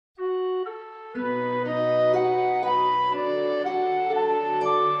Welcome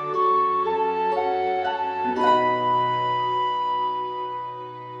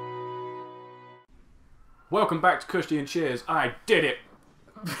back to Cushty and Cheers. I did it.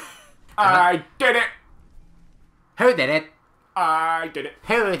 I did it. Who did it? I did it.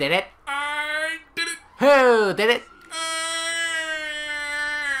 Who did it? I did it. Who did it?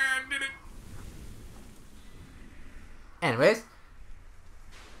 I did it. Anyways.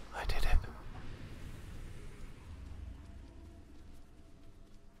 I did it.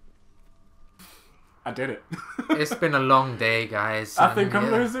 I did it. It's been a long day, guys. I think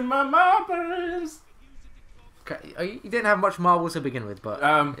I'm losing my marbles. You didn't have much marbles to begin with, but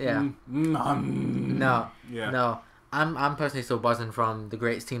yeah. No. Yeah. No. I'm personally still buzzing from the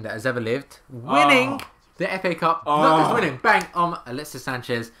greatest team that has ever lived. Winning the FA Cup. Not just winning. Bang on Alexis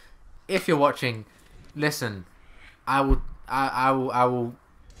Sanchez. If you're watching, listen. I will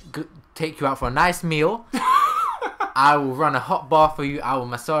take you out for a nice meal. I will run a hot bath for you. I will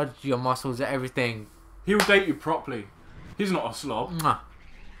massage your muscles and everything. He'll date you properly. He's not a slob. Mwah.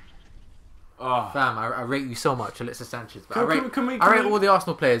 Oh. Fam, I rate you so much, Alexis Sanchez. But I rate we all the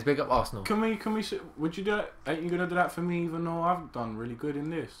Arsenal players. Big up Arsenal. Can we? Would you do it? Ain't you gonna do that for me? Even though I've done really good in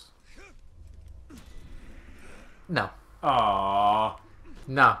this. No. Ah.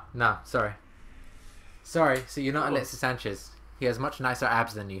 No. Sorry. So you're not Alexis Sanchez. He has much nicer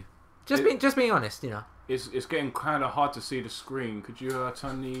abs than you. Just being honest, you know. It's getting kind of hard to see the screen. Could you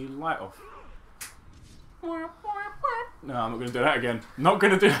turn the light off? No, I'm not gonna do that again. Not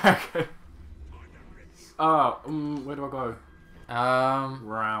gonna do that again. Where do I go?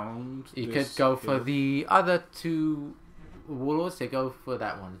 Round. You could go for the other two warlords. So go for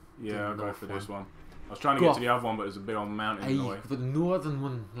that one. Yeah, I'll go for this one. I was trying to get to the other one, but there's a big old mountain in the way. The northern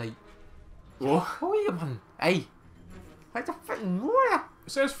one, like. What? Oh yeah, man. Hey. Like the freaking warrior.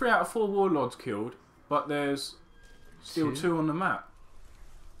 It says 3 out of 4 warlords killed, but there's still 2 on the map.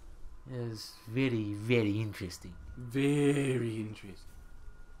 It's very, very interesting. Very interesting.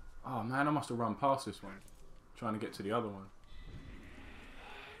 Oh man, I must have run past this one. Trying to get to the other one.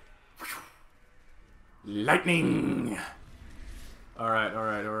 Lightning! Alright.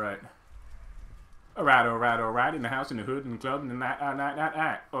 Alright. In the house, in the hood, in the club, in the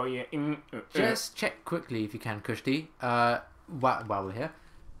night. Oh yeah. Just check quickly if you can, Cushty. While we're here.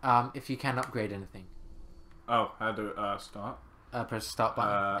 If you can upgrade anything. Oh, how do start? Press the start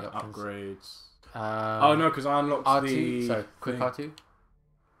button. Upgrades. Oh no, because I unlocked R2, the... So, quick R2.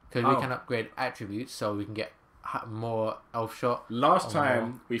 Because we can upgrade attributes, so we can get more elf shot. Last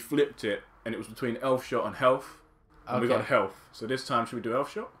time we flipped it, and it was between elf shot and health. And we got health. So this time, should we do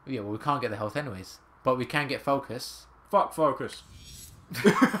elf shot? Yeah, well, we can't get the health anyways. But we can get focus. Fuck focus.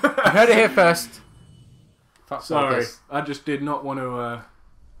 You heard it here first. Fuck Sorry, focus. I just did not want to...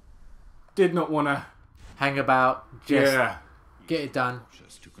 Hang about. Just get it done.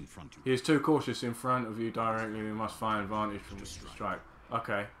 He is too cautious in front of you directly. You must find advantage from the strike.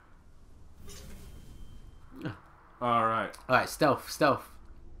 Okay. Alright. Alright, stealth.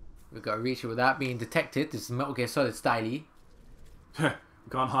 We've got to reach it without being detected. This is Metal Gear Solid styley. Can't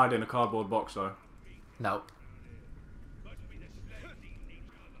hide in a cardboard box though. No.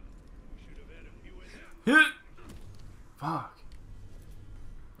 Fuck.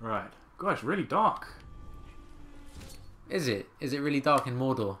 Right. God, it's really dark. Is it? Is it really dark in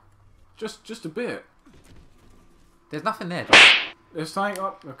Mordor? Just a bit. There's nothing there. There's something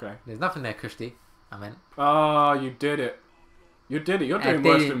up. Okay. There's nothing there, Cushty. I meant. Oh, you did it. You did it. You're doing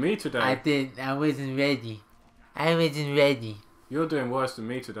worse than me today. I did. I wasn't ready. You're doing worse than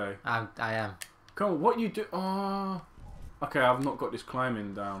me today. I am. Come on, what you do? Oh. Okay, I've not got this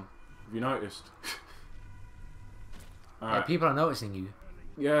climbing down. Have you noticed? Alright. Yeah, people are noticing you.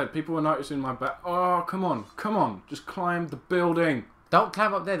 Yeah, people are noticing my back. Oh, come on. Just climb the building. Don't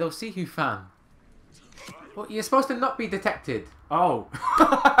climb up there. They'll see you, fam. Well, you're supposed to not be detected. Oh.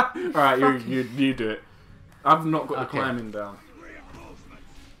 Alright, you do it. I've not got the climbing down.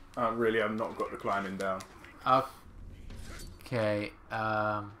 I really have not got the climbing down. Okay.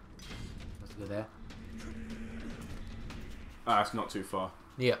 Let's go there. Ah, it's not too far.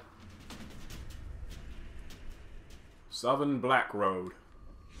 Yep. Southern Black Road.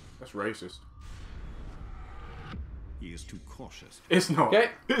 That's racist. He is too cautious. It's not. Okay.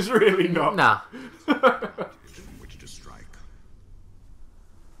 It's really not. Nah. Which to strike.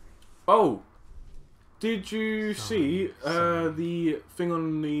 Oh, did you see the thing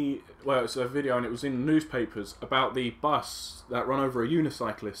on the... Well, it's a video and it was in newspapers about the bus that run over a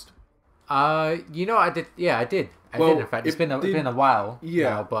unicyclist. You know, I did. Yeah, I did. I did. In fact, it's been a while. Yeah.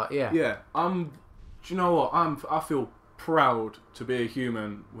 Now, but yeah. Yeah. Do you know what? I feel proud to be a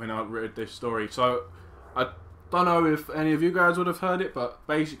human when I read this story. So I don't know if any of you guys would have heard it, but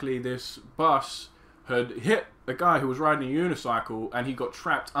basically this bus had hit a guy who was riding a unicycle and he got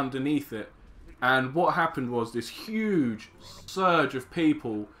trapped underneath it. And what happened was this huge surge of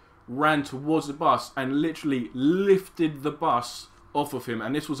people ran towards the bus and literally lifted the bus off of him.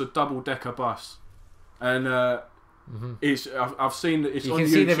 And this was a double-decker bus. And I've seen it's on YouTube. You can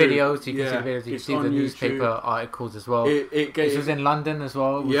see the videos. You can see the videos. You can see the newspaper articles as well. This was in London as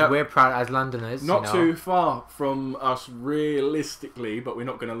well. We're proud as Londoners. Not too far from us realistically, but we're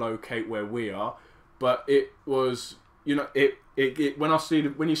not going to locate where we are. But it was, you know,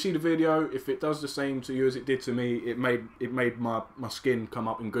 when you see the video, if it does the same to you as it did to me, it made my skin come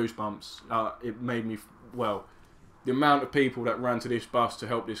up in goosebumps. It made me, well, the amount of people that ran to this bus to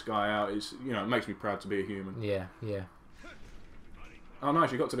help this guy out is, you know, it makes me proud to be a human. Yeah, yeah. Oh,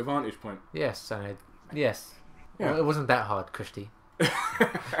 nice, you got to the vantage point. Yes, yes. Yeah. Well, it wasn't that hard, Cushty.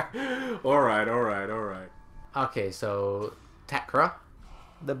 Alright, alright, alright. Okay, so Takra,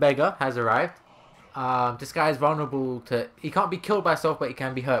 the beggar, has arrived. This guy is vulnerable to... He can't be killed by stealth, but he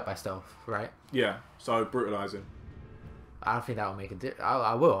can be hurt by stealth, right? Yeah, so brutalizing. I don't think that will make a difference.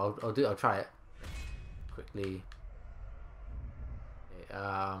 I will. I'll try it. Quickly.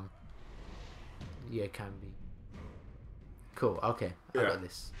 Yeah, it can be. Cool, okay. I got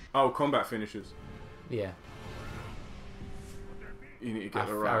this. Oh, combat finishes. Yeah. You need to get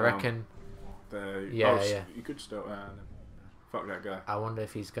the right I reckon... one. Yeah. You could still... fuck that guy. I wonder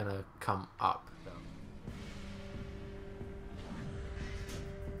if he's gonna come up.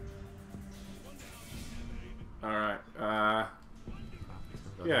 Alright,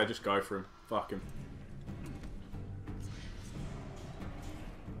 yeah, just go for him. Fuck him.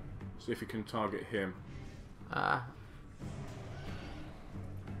 See if you can target him. Oh,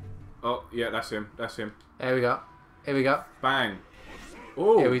 yeah, that's him. That's him. There we go. Here we go. Bang.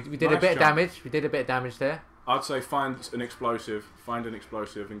 Oh, yeah, we did nice a bit of jump. damage. We did a bit of damage there. I'd say find an explosive. Find an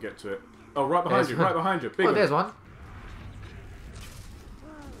explosive and get to it. Oh, right behind you. Right behind you. Big one. There's one.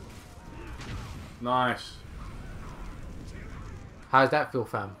 Nice. How does that feel,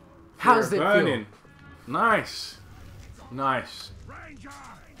 fam? How does it burning. feel? Nice. Nice.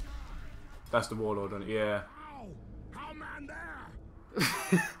 That's the warlord on it, yeah.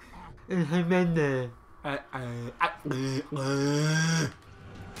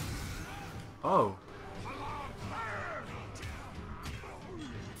 Oh.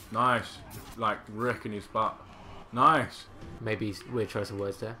 Nice. Like wrecking his butt. Nice. Maybe weird choice of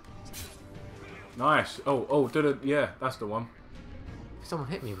words there. Nice. Oh, did it? Yeah, that's the one. Someone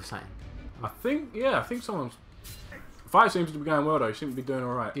hit me with something. I think someone's... Fight seems to be going well though. You seem to be doing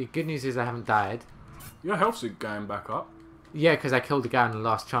alright. The good news is I haven't died. Your health's going back up. Yeah, because I killed the guy on the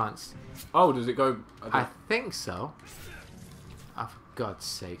last chance. Oh, does it go... I think so. Oh, for God's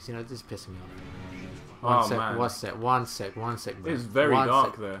sakes. You know, this is pissing me off. One sec, bro. It's very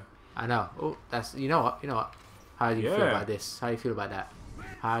dark there. I know. Oh, that's... You know what? How do you feel about this? How do you feel about that?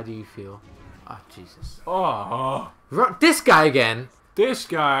 How do you feel? Oh, Jesus. Oh. This guy again. This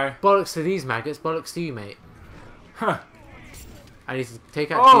guy. Bollocks to these maggots. Bollocks to you, mate. Huh. I need to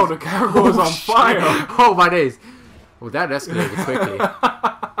take out... Oh, the caragor was on fire. Oh, my days. Well, that escalated quickly.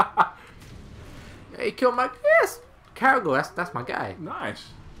 Yeah, he killed my... Yes! Caragor, that's my guy. Nice.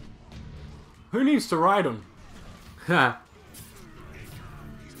 Who needs to ride him?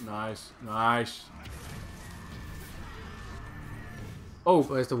 Nice. Oh,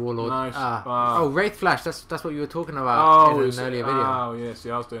 where's the warlord? Nice. Oh, Wraith Flash. That's what you were talking about in an earlier video. Oh, yeah. See,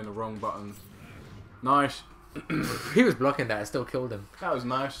 I was doing the wrong buttons. Nice. He was blocking that. I still killed him. That was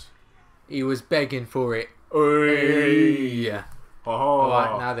nice. He was begging for it. Yeah. Oh.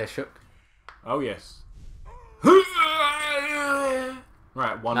 Alright, now they're shook. Oh, yes.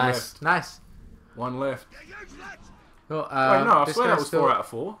 Right, one left. Nice. One left. Well, wait, no, I swear that was 4 out of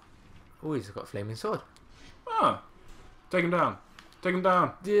 4. Oh, he's got a flaming sword. Oh. Take him down. Take him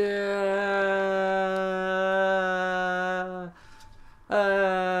down.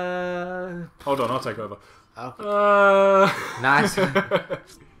 Hold on, I'll take over. Okay. Nice.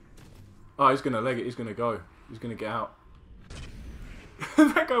 Oh, he's going to leg it. He's going to go. He's going to get out.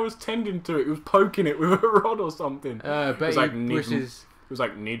 That guy was tending to it. He was poking it with a rod or something. But it was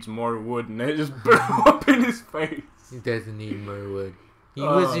like, needs more wood, and it just blew up in his face. He doesn't need more wood. He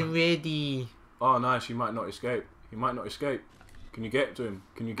wasn't ready. Oh, nice. He might not escape. He might not escape. Can you get to him?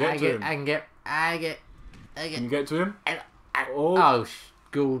 Can you get to him? I get. Can you get to him? Oh,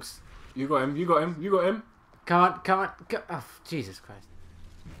 ghouls. You got him. You got him. You got him. Come on. Oh, Jesus Christ.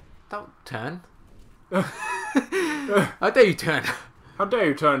 Don't turn. How dare you turn? How dare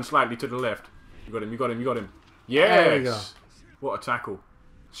you turn slightly to the left? You got him. You got him. You got him. There we go. Yes. What a tackle.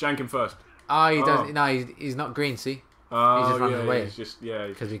 Shank him first. Oh, he does. Oh. No, he's not green. See, Oh, he's just running yeah, away. He's just, yeah.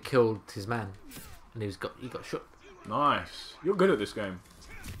 because we killed his man, and he got shot. Nice. You're good at this game.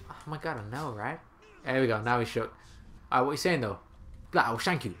 Oh my god, I know, right? There we go. Now he's shook. Alright, what are you saying though? Like, I'll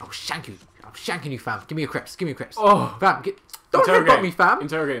shank you. I'll shank you. I'm shanking you, fam. Give me your creps. Give me your creps. Oh. Fam, don't Interrogate. headbutt me, fam.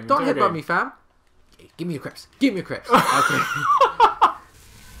 Interrogate him. Don't Interrogate headbutt him. me, fam. Yeah, give me your creps. Give me your creps. Okay.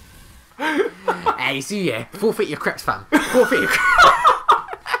 Hey, see, yeah. Forfeit your creps, fam. Forfeit your creps.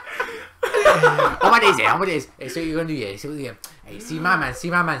 Oh, what is it? Oh, what is it? Hey, so what you're gonna do, yeah? See what you Hey, see my man's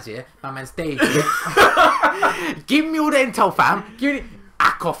here. My man's Dave. Yeah? Give me all the intel, fam. Give me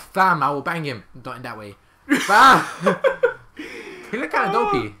ack off, fam. I will bang him. Not in that way. Fam. He look kind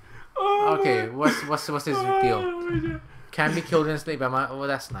of dopey. Oh, Okay, what's his deal? Can be killed instantly by my... Well,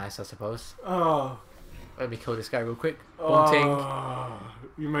 that's nice, I suppose. Oh. Let me kill this guy real quick. Boom ting. Oh,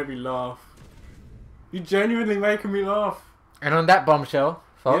 you make me laugh. You're genuinely making me laugh. And on that bombshell,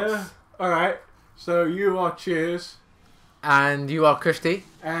 folks. Yeah. Alright. So you are Cheers. And you are Cushty.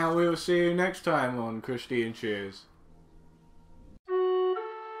 And we'll see you next time on Cushty and Cheers.